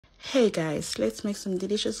Hey guys, let's make some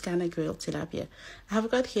delicious Ghana grilled tilapia. I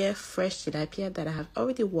have got here fresh tilapia that I have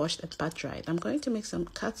already washed and pat dried. I'm going to make some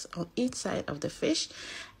cuts on each side of the fish,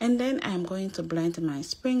 and then I'm going to blend my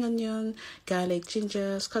spring onion, garlic,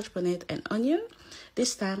 ginger, scotch bonnet, and onion.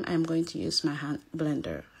 This time I'm going to use my hand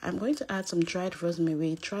blender. I'm going to add some dried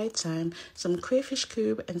rosemary, dried thyme, some crayfish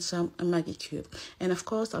cube, and some maggi cube. And of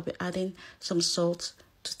course, I'll be adding some salt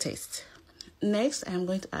to taste. Next, I'm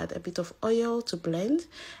going to add a bit of oil to blend,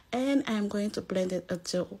 and I'm going to blend it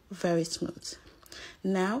until very smooth.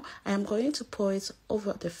 Now, I'm going to pour it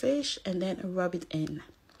over the fish and then rub it in.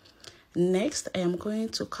 Next, I am going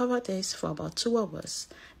to cover this for about 2 hours.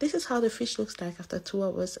 This is how the fish looks like after 2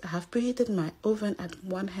 hours. I have preheated my oven at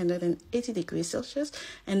 180 degrees Celsius,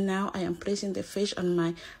 and now I am placing the fish on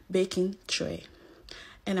my baking tray,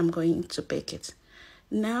 and I'm going to bake it.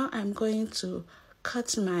 Now, I'm going to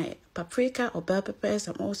cut my paprika or bell peppers.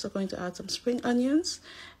 I'm also going to add some spring onions,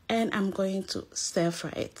 and I'm going to stir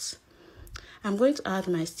fry it. I'm going to add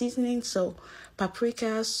my seasoning, so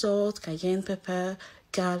paprika, salt, cayenne pepper,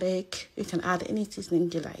 garlic. You can add any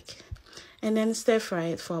seasoning you like, and then stir fry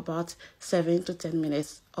it for about 7 to 10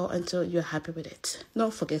 minutes or until you're happy with it.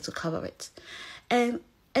 Don't forget to cover it. And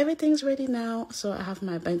everything's ready now. So I have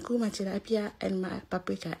my banku, my tilapia, and my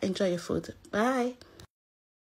paprika. Enjoy your food. Bye.